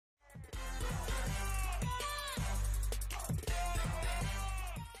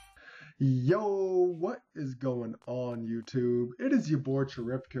Yo, what is going on, YouTube? It is your boy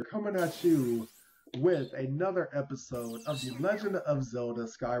Charific here coming at you with another episode of The Legend of Zelda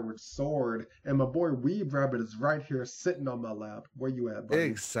Skyward Sword. And my boy Weeb Rabbit is right here sitting on my lap. Where you at, buddy?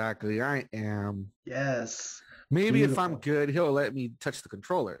 Exactly, I am. Yes. Maybe Beautiful. if I'm good, he'll let me touch the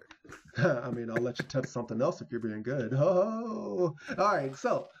controller. I mean, I'll let you touch something else if you're being good. Oh, all right.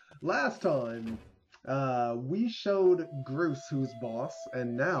 So last time, we showed Groose who's boss,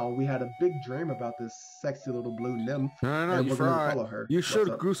 and now we had a big dream about this sexy little blue nymph, No, and you we're gonna forgot. follow her. You showed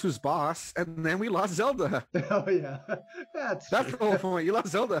What's up? Grusu's boss, and then we lost Zelda. Oh yeah, that's the whole point. You lost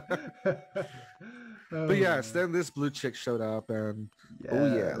Zelda. Oh, But yes, then this blue chick showed up, and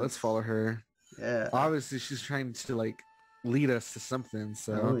oh yeah, let's follow her. Yeah. Obviously, she's trying to like lead us to something,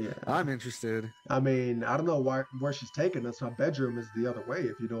 so Oh, yeah. I'm interested. I mean, I don't know where she's taking us. My bedroom is the other way,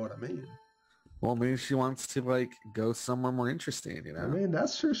 if you know what I mean. Well, maybe she wants to like go somewhere more interesting, you know. I mean,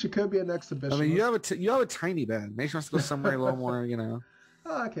 that's true. She could be an exhibitionist. I mean, you have a tiny bed. Maybe she wants to go somewhere a little more, you know.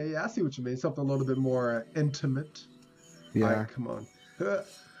 Oh, okay, yeah, I see what you mean. Something a little bit more intimate. Yeah. All right, come on.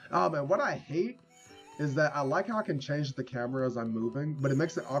 Oh man, what I hate is that I like how I can change the camera as I'm moving, but it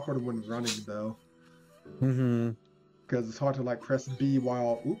makes it awkward when running though. Mm-hmm. Because it's hard to like press B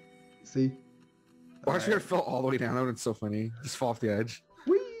while. Oop, see. Why should have fell all the way down? That would have been so funny. Just fall off the edge.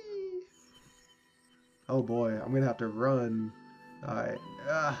 Whee! Oh boy, I'm gonna have to run. Alright.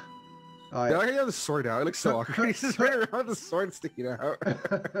 Alright. Yeah, I like how you have the sword out. It looks so awkward. He's just running around with the sword sticking out.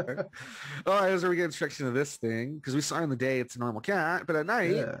 Alright, as we get instruction of this thing, because we saw in the day it's a normal cat, but at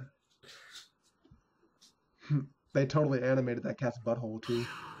night. Yeah. They totally animated that cat's butthole too.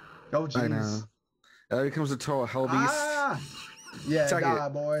 Oh jeez. I know. Here comes a total hell beast. Ah! Yeah, Attack die,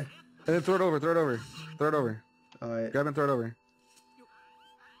 it. boy. And then throw it over, throw it over. Throw it over. Alright. Grab and throw it over.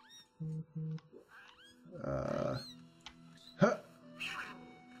 Huh.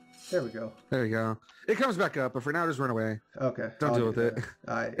 There we go. There you go. It comes back up, but for now, just run away. Okay. Don't deal with that. it.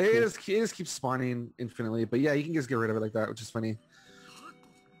 Alright. It just keeps spawning infinitely, but yeah, you can just get rid of it like that, which is funny.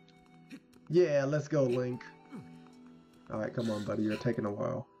 Yeah, let's go, Link. Alright, come on, buddy. You're taking a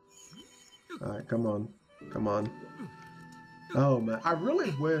while. Alright, come on. Come on. Oh, man. I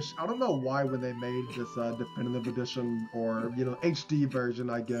really wish... I don't know why when they made this definitive edition, or, you know, HD version,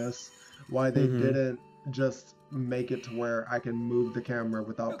 I guess, why they didn't just make it to where I can move the camera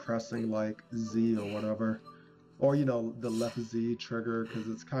without pressing, like, Z or whatever. Or, you know, the left Z trigger, because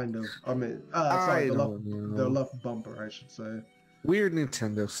it's kind of... I mean, sorry, the left bumper, I should say. Weird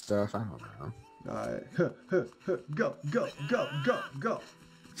Nintendo stuff. I don't know. Alright. Go, go, go, go, go.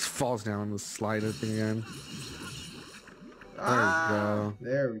 Just falls down the slide thing again.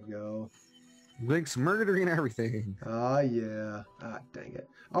 There we go. Link's murdering everything. Ah, yeah. Ah, dang it.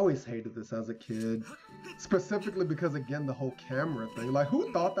 I always hated this as a kid. Specifically because, again, the whole camera thing. Like,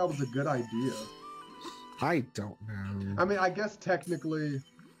 who thought that was a good idea? I don't know. I mean, I guess technically...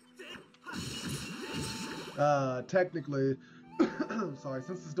 sorry,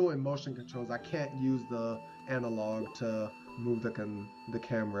 since it's doing motion controls, I can't use the analog to move the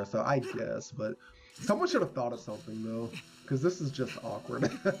camera, so I guess, but someone should have thought of something, though, because this is just awkward.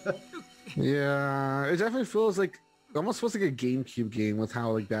 Yeah, it definitely feels like, almost feels like a GameCube game with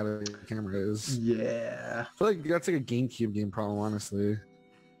how, like, bad the camera is. Yeah. I feel like that's like a GameCube game problem, honestly.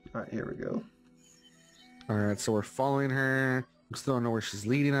 Alright, here we go. Alright, so we're following her. We still don't know where she's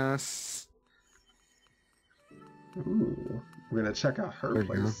leading us. Ooh. We're gonna check out her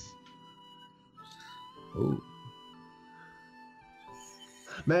place. Ooh.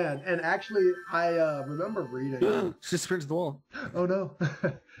 Man, and actually, I remember reading... She sprints the wall. Oh no.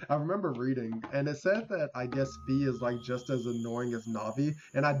 I remember reading, and it said that I guess Fee is like just as annoying as Navi,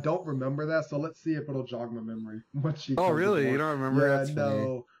 and I don't remember that, so let's see if it'll jog my memory. What she Oh really? You don't remember? Yeah, That's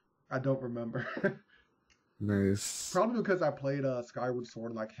no, I don't remember. Nice. Probably because I played Skyward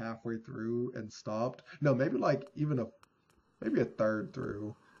Sword like halfway through and stopped. No, maybe like even maybe a third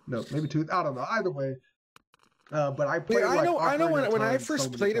through. No, maybe two. I don't know. Either way. But I played. I know. When I so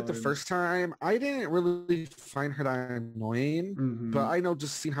first played it the first time, I didn't really find her that annoying. But I know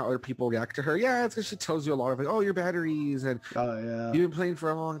just seeing how other people react to her. Yeah, it's because she tells you a lot of like, oh, your batteries, and you've been playing for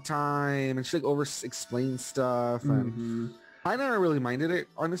a long time, and she like over explains stuff. And I never really minded it,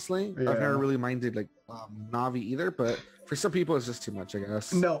 honestly. Yeah. I've never really minded like Navi either, but for some people it's just too much, I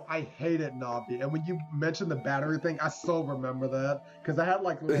guess. No, I hated Navi. And when you mentioned the battery thing, I still remember that. Because I had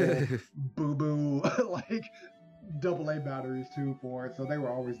like little boo-boo like AA batteries too for it, so they were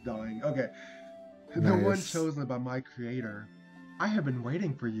always dying. Okay. Nice. The one chosen by my creator. I have been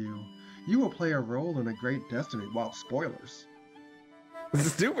waiting for you. You will play a role in a great destiny. Wow, spoilers. This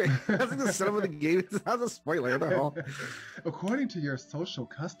is stupid. That's like the setup of the game. That's a spoiler. What the hell? According to your social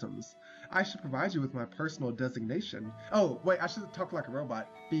customs, I should provide you with my personal designation. Oh, wait, I should talk like a robot.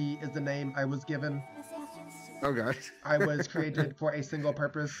 B is the name I was given. Oh, God. I was created for a single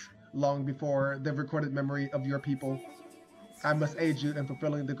purpose, long before the recorded memory of your people. I must aid you in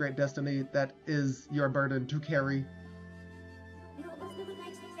fulfilling the great destiny that is your burden to carry.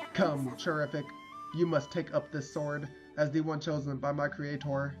 Come, Charific, you must take up this sword. As the one chosen by my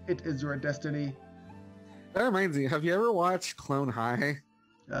creator, it is your destiny. That reminds me, have you ever watched Clone High?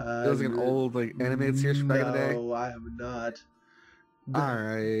 It was like an old animated series back in the day. No, I have not.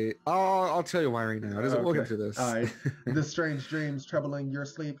 Alright. I'll tell you why right now. We'll get through this. Alright. The strange dreams troubling your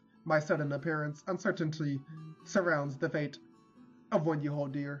sleep, my sudden appearance, uncertainty surrounds the fate of one you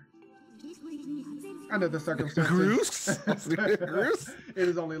hold dear. Under the circumstances. Groose? Groose? It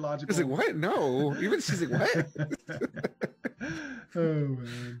is only logical. He's like, what? No. Even she's like, what? Oh,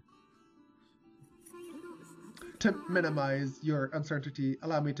 man. To minimize your uncertainty,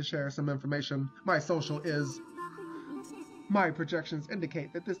 allow me to share some information. My social is... My projections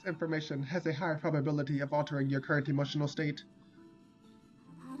indicate that this information has a higher probability of altering your current emotional state.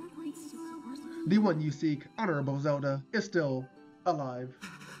 The one you seek, Honorable Zelda, is still alive.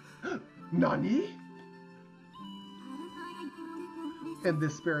 Nani? And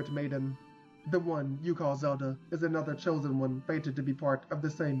this spirit maiden, the one you call Zelda, is another chosen one fated to be part of the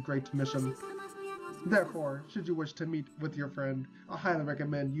same great mission. Therefore, should you wish to meet with your friend, I highly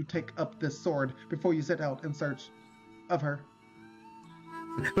recommend you take up this sword before you set out in search of her.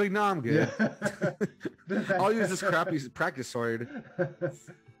 Like, no, I'm good. Yeah. I'll use this crappy practice sword.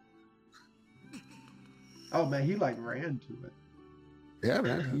 Oh man, he like ran to it. Yeah,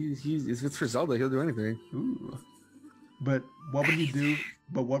 man. If it's for Zelda, he'll do anything. Ooh. But what would he do?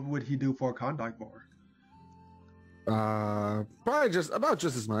 But what would he do for a Klondike bar? Probably just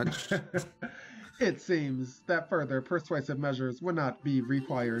as much. It seems that further persuasive measures would not be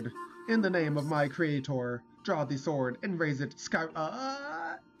required. In the name of my creator, draw the sword and raise it sky.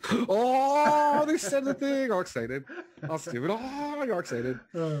 Oh, they said the thing. All excited. All stupid. Oh, you're excited.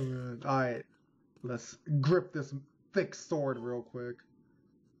 Oh man. All right, let's grip this thick sword real quick.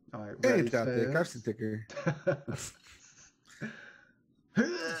 All right, ready, it's got thick. I've seen thicker.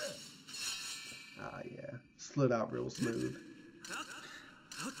 Yeah, slid out real smooth.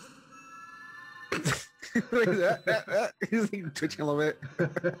 He's like twitching a little bit.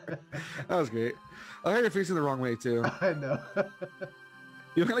 That was great. I had your facing the wrong way too. I know.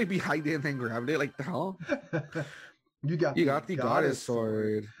 You might like be hiding and then grabbed it. Like the hell? You got the goddess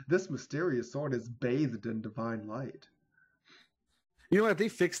sword. This mysterious sword is bathed in divine light. You know what? They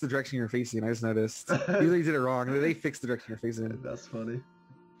fixed the direction you're facing. I just noticed. You did it wrong. They fixed the direction you're facing. That's funny.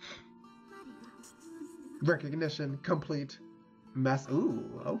 Recognition complete.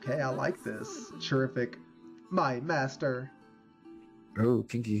 Ooh, okay, I like this. Charific, my master. Oh,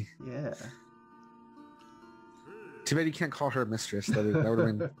 kinky. Yeah. Too bad you can't call her mistress. That would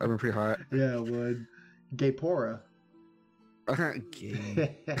have been pretty hot. Yeah, it would. Gaypora.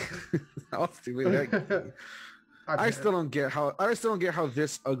 Gay. How stupid. I still don't get how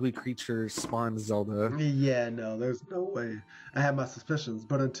this ugly creature spawned Zelda. Yeah, no, there's no way. I had my suspicions,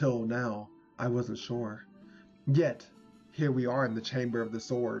 but until now, I wasn't sure. Yet, here we are in the chamber of the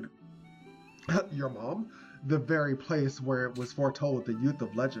sword. Your mom? The very place where it was foretold the youth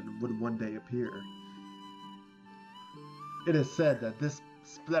of legend would one day appear. It is said that this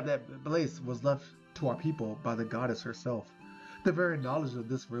place was left to our people by the goddess herself. The very knowledge of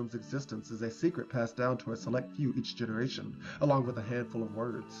this room's existence is a secret passed down to a select few each generation, along with a handful of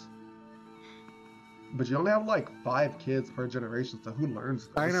words. But you only have like 5 kids per generation, so who learns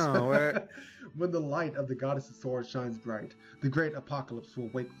this? I know. When the light of the goddess's sword shines bright, the great apocalypse will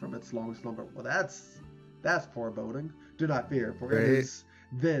wake from its long slumber. Well, that's foreboding. Do not fear, for it is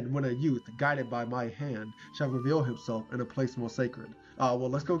then when a youth, guided by my hand, shall reveal himself in a place more sacred. Well,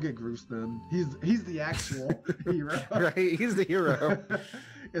 let's go get Groose then. He's the actual hero. Right, he's the hero.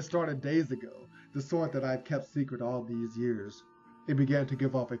 It started days ago. The sword that I've kept secret all these years. It began to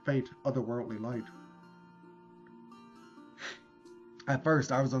give off a faint, otherworldly light. At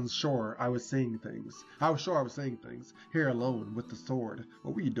first, I was unsure I was seeing things. I was sure I was seeing things, here alone with the sword.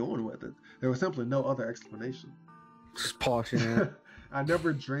 What were you doing with it? There was simply no other explanation. Just polishing it. I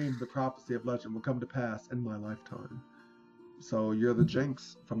never dreamed the prophecy of legend would come to pass in my lifetime. So you're the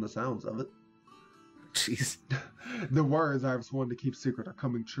jinx from the sounds of it. Jeez. The words I have sworn to keep secret are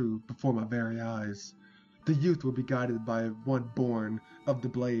coming true before my very eyes. The youth will be guided by one born of the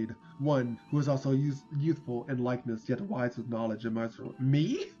blade, one who is also youthful in likeness, yet wise with knowledge and mastery.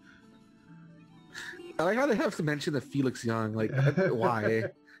 Me? I like how they have to mention that Felix Young. Like, why?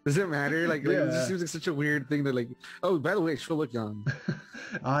 Does it matter? Like, it just seems like such a weird thing to like. Oh, by the way, she'll look young.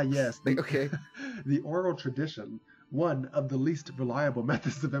 Yes. Like, okay. The oral tradition, one of the least reliable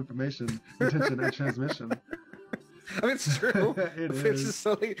methods of information retention and transmission. I mean, it's true. It's just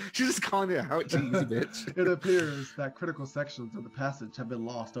so like, she's just calling it out, cheesy bitch. It appears that critical sections of the passage have been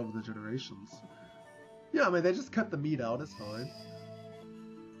lost over the generations. Yeah, I mean, they just cut the meat out. It's fine.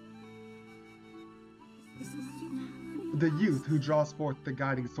 The youth who draws forth the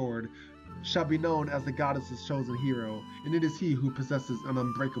guiding sword shall be known as the goddess's chosen hero, and it is he who possesses an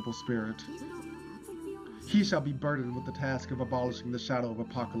unbreakable spirit. He shall be burdened with the task of abolishing the shadow of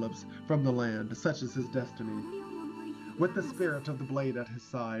apocalypse from the land, such is his destiny. With the spirit of the blade at his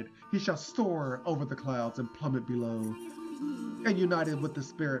side, he shall soar over the clouds and plummet below. And united with the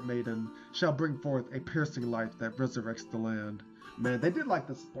spirit maiden, shall bring forth a piercing light that resurrects the land. Man, they did like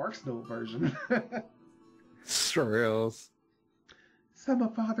the Sparks Note version. Surreals. Some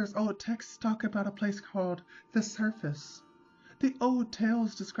of Father's old texts talk about a place called the Surface. The old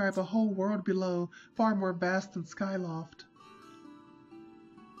tales describe a whole world below, far more vast than Skyloft.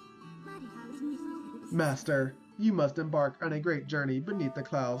 Master, you must embark on a great journey beneath the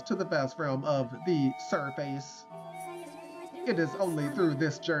clouds to the vast realm of the Surface. It is only through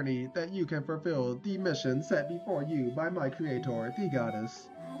this journey that you can fulfill the mission set before you by my creator, the goddess.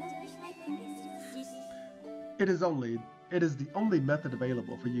 It is the only method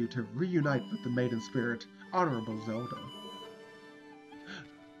available for you to reunite with the maiden spirit, Honorable Zelda.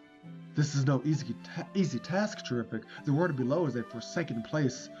 This is no easy task, Charific. The world below is a forsaken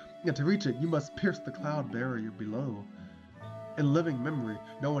place, and to reach it, you must pierce the cloud barrier below. In living memory,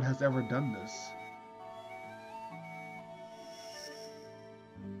 no one has ever done this.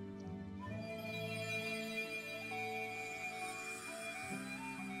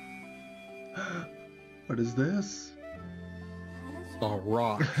 What is this? A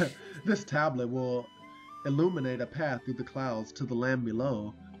rock. This tablet will illuminate a path through the clouds to the land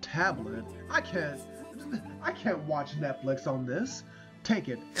below. Tablet? I can't watch Netflix on this. Take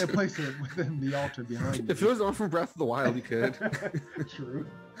it and place it within the altar behind you. If it was the one from Breath of the Wild, you could. True.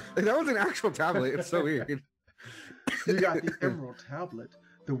 That was an actual tablet. It's so weird. You got the emerald tablet.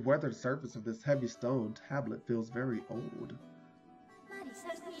 The weathered surface of this heavy stone tablet feels very old.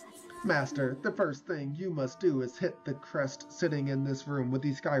 Master, the first thing you must do is hit the crest sitting in this room with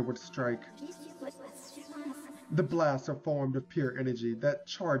the Skyward strike. The blasts are formed of pure energy that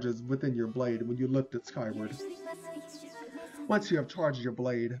charges within your blade when you lift it skyward. Once you have charged your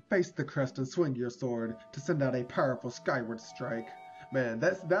blade, face the crest and swing your sword to send out a powerful Skyward strike. Man,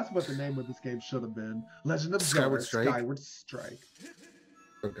 that's what the name of this game should have been. Legend of Zelda Skyward Strike.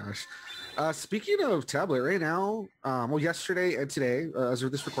 Oh gosh. Speaking of tablet, right now, well, yesterday and today, as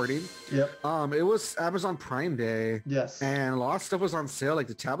of this recording, yep. It was Amazon Prime Day. Yes. And a lot of stuff was on sale. Like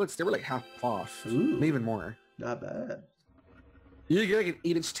the tablets, they were like half off. Ooh, maybe even more. Not bad. You get like an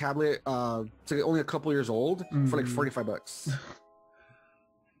 8-inch tablet, it's like only a couple years old for like $45. It's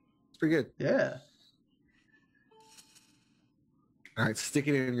pretty good. Yeah. All right, stick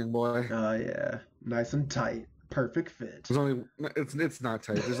it in, young boy. Oh yeah, nice and tight. Perfect fit. There's only it's not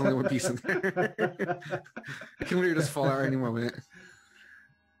tight. There's only one piece in there. It can literally just fall out any moment.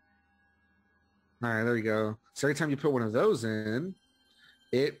 All right, there we go. So every time you put one of those in,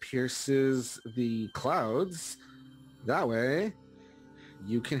 it pierces the clouds. That way,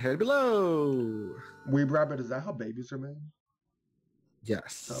 you can head below. Weeb Rabbit, is that how babies are made?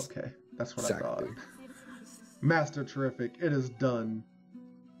 Yes. Okay, that's what I thought. Master Charific, it is done.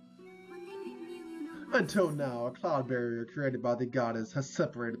 Until now, a cloud barrier created by the goddess has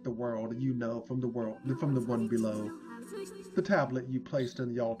separated the world you know from the one below. The tablet you placed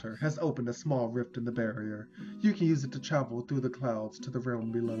in the altar has opened a small rift in the barrier. You can use it to travel through the clouds to the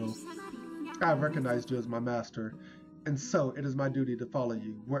realm below. I have recognized you as my master, and so it is my duty to follow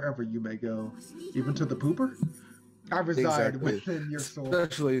you wherever you may go. Even to the pooper? I reside within your soul.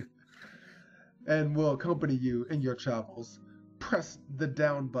 Especially. And will accompany you in your travels. Press the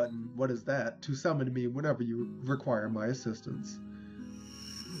down button, what is that, to summon me whenever you require my assistance.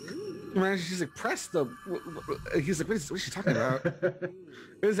 Man, she's like, press the... He's like, what is she talking about?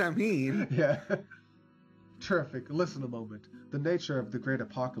 What does that mean? Yeah. Terrific. Listen a moment. The nature of the great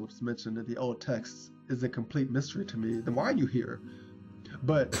apocalypse mentioned in the old texts is a complete mystery to me. Then why are you here?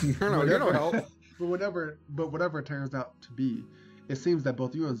 But whatever it turns out to be, it seems that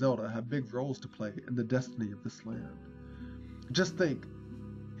both you and Zelda have big roles to play in the destiny of this land. Just think,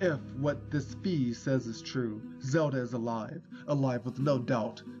 if what this fee says is true, Zelda is alive with no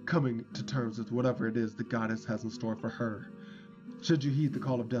doubt, coming to terms with whatever it is the goddess has in store for her. should you heed the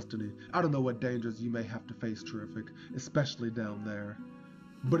call of destiny. I don't know what dangers you may have to face, Charific, especially down there.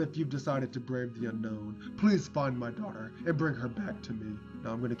 But if you've decided to brave the unknown, please find my daughter and bring her back to me.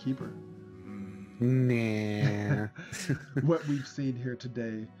 Now I'm going to keep her. Nah. What we've seen here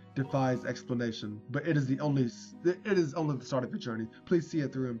today defies explanation, but it is only the start of your journey. Please see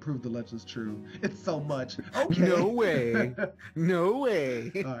it through and prove the legend's true. It's so much. Okay. No way. No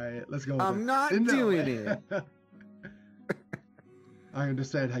way. All right, let's go. I'm not doing it. I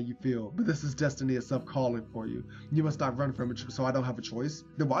understand how you feel, but this is destiny itself calling for you. You must not run from it, so I don't have a choice.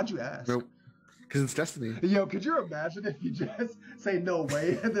 Then why'd you ask? Nope. Because it's destiny. Yo, could you imagine if you just say no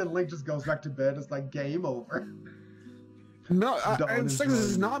way and then Link just goes back to bed? It's like game over. No, it's like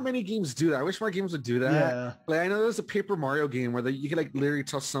there's not many games do that. I wish more games would do that. Yeah. Like I know there's a Paper Mario game where you could like literally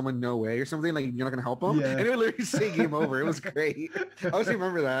tell someone no way or something, like you're not gonna help them, Yeah. and it would literally say game over. It was great. I always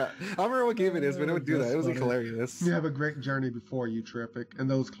remember that. I don't remember what game it is, but it would do that. It was like hilarious. You have a great journey before you, Charific, and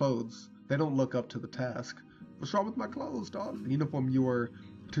those clothes, they don't look up to the task. What's wrong with my clothes, dog? The uniform you were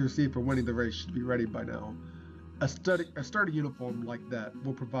to receive for winning the race should be ready by now. A sturdy uniform like that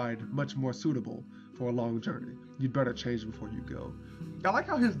will provide much more suitable for a long journey. You'd better change before you go. I like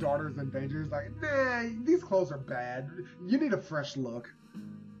how his daughter's in danger. He's like, nah, these clothes are bad. You need a fresh look.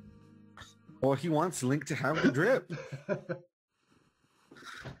 Well, he wants Link to have the drip.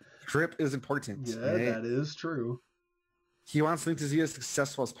 Drip is important. Yeah, right? that is true. He wants Link to be as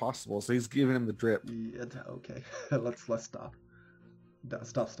successful as possible, so he's giving him the drip. Yeah, okay. Let's stop.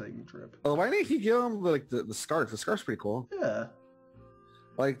 Stop saying drip. Oh, why didn't he give him like the scarf? The scarf's pretty cool. Yeah.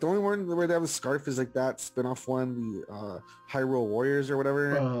 Like the only one where they have a scarf is like that spin-off one, the Hyrule Warriors or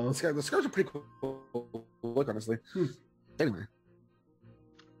whatever. The scarves are pretty cool. Look, honestly. Anyway,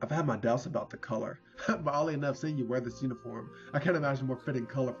 I've had my doubts about the color, but oddly enough, seeing you wear this uniform, I can't imagine a more fitting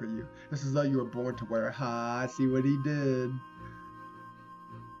color for you. It's as though you were born to wear it. Ha! I see what he did.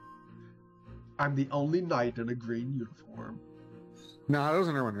 I'm the only knight in a green uniform. no, there was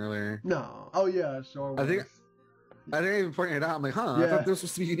another one earlier. No. Oh yeah, sure. I think I even pointed it out. I'm like, huh? I thought this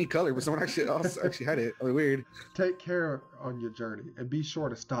was supposed to be a unique color, but someone actually had it. Oh, weird. Take care on your journey, and be sure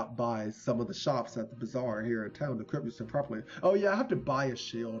to stop by some of the shops at the bazaar here in town to equip yourself properly. Oh yeah, I have to buy a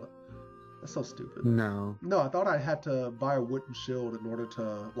shield. That's so stupid. No, I thought I had to buy a wooden shield in order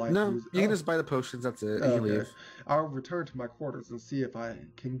to like. no, use it. you can just buy the potions. That's it. You can leave. I'll return to my quarters and see if I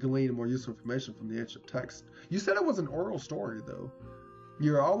can glean more useful information from the ancient text. You said it was an oral story, though.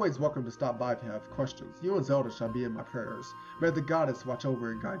 You're always welcome to stop by if you have questions. You and Zelda shall be in my prayers. May the goddess watch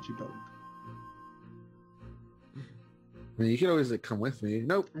over and guide you both. I mean, you can always like come with me.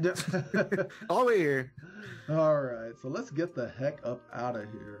 Nope. Yeah. I'll wait here. Alright, so let's get the heck up out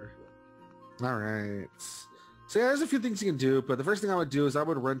of here. All right. So yeah, there's a few things you can do, but the first thing I would do is I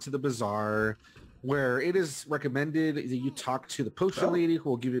would run to the bazaar, where it is recommended that you talk to the potion lady who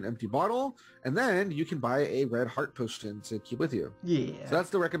will give you an empty bottle, and then you can buy a red heart potion to keep with you. Yeah. So that's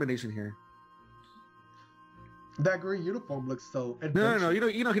the recommendation here. That green uniform looks so adventurous. No.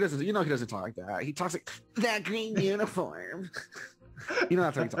 You know he doesn't talk like that. He talks like that green uniform. You know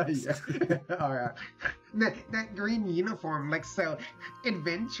that's how he talks. Yeah. All right. That green uniform looks so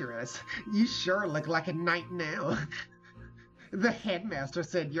adventurous. You sure look like a knight now. The headmaster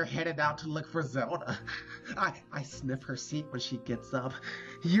said you're headed out to look for Zelda. I sniff her seat when she gets up.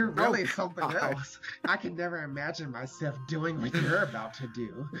 You're really something else. I can never imagine myself doing what you're about to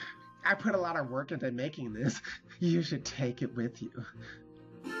do. I put a lot of work into making this. You should take it with you.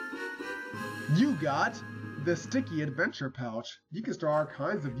 You got the sticky adventure pouch. You can store all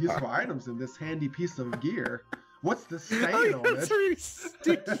kinds of useful items in this handy piece of gear. What's the stain on it? Very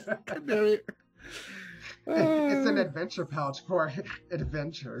sticky. It's an adventure pouch for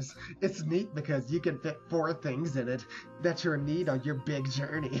adventures. It's neat because you can fit 4 things in it that you'll need on your big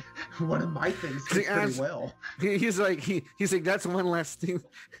journey. One of my things fits pretty well. He's like that's one less thing.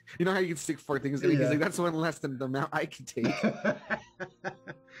 You know how you can stick 4 things in it? He's like, that's one less than the amount I can take.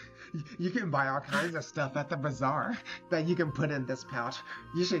 You can buy all kinds of stuff at the bazaar that you can put in this pouch.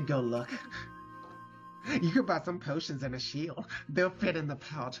 You should go look. You could buy some potions and a shield. They'll fit in the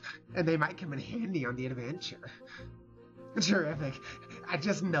pouch, and they might come in handy on the adventure. Terrific. I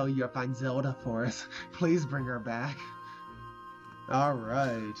just know you'll find Zelda for us. Please bring her back.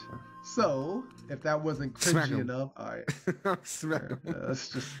 Alright. So, if that wasn't cringy enough, alright. Smack him. Let's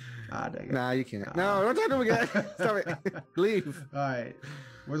just... dang it. Nah, you can't. No, don't talk to him again. Stop it. Leave. Alright.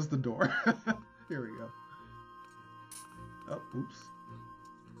 Where's the door? Here we go. Oh, oops.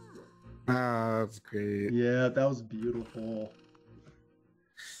 Ah, that's great. Yeah, that was beautiful.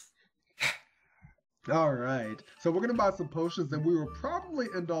 Alright, so we're gonna buy some potions and we will probably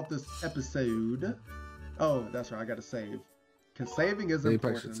end off this episode. Oh, that's right, I gotta save. because saving is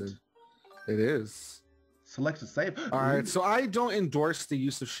important. It is. Select a save. All right, so I don't endorse the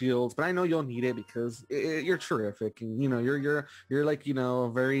use of shields, but I know you'll need it because you're terrific, and you know you're like a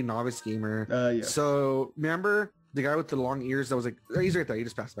very novice gamer. Yes. So remember the guy with the long ears that was like, he's right there. He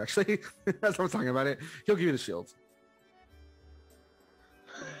just passed him actually. That's what I'm talking about. He'll give you the shields.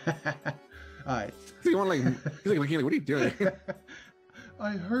 All right. He's like, what are you doing?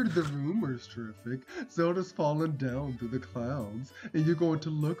 I heard the rumors, Charific. Zelda's fallen down through the clouds, and you're going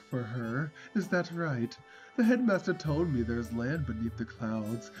to look for her. Is that right? The headmaster told me there's land beneath the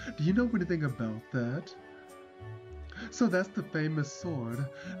clouds. Do you know anything about that? So that's the famous sword.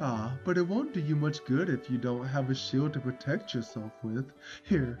 Ah, but it won't do you much good if you don't have a shield to protect yourself with.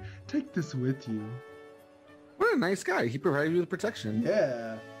 Here, take this with you. What a nice guy. He provided you with protection.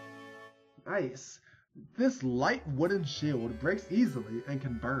 Yeah. Nice. This light wooden shield breaks easily and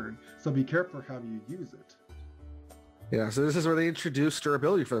can burn, so be careful how you use it. Yeah, so this is where they introduced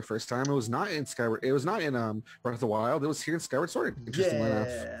durability for the first time. It was not in Skyward. It was not in Breath of the Wild. It was here in Skyward Sword. Interestingly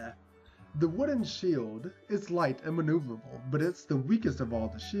enough. The wooden shield is light and maneuverable, but it's the weakest of all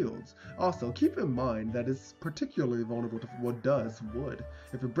the shields. Also, keep in mind that it's particularly vulnerable to what does wood.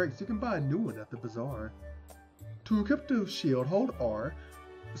 If it breaks, you can buy a new one at the bazaar. To equip the shield, hold R,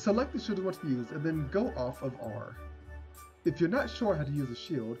 select the shield you want to use, and then go off of R. If you're not sure how to use a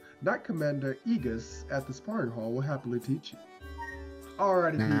shield, Knight Commander Aegis at the sparring hall will happily teach you.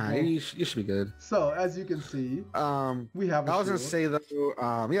 Alrighty, people. You should be good. So, as you can see, we have a I was shield. gonna say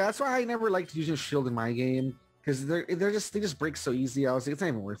though, yeah, that's why I never liked using shield in my game, because they just break so easy. I was like, it's not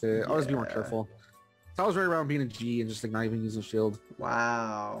even worth it. I'll just be more careful. So I was right around being a G and just like not even using shield.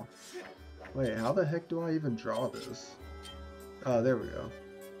 Wow. Wait, how the heck do I even draw this? Oh, there we go.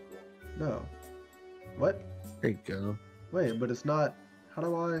 No. What? There you go. Wait, but it's not... How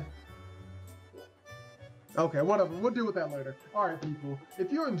do I... Okay, whatever. We'll deal with that later. Alright, people.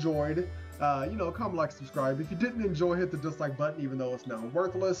 If you enjoyed, comment, like, subscribe. If you didn't enjoy, hit the dislike button, even though it's now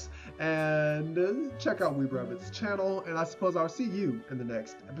worthless. And check out WeebRabbit's channel. And I suppose I'll see you in the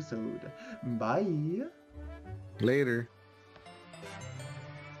next episode. Bye. Later.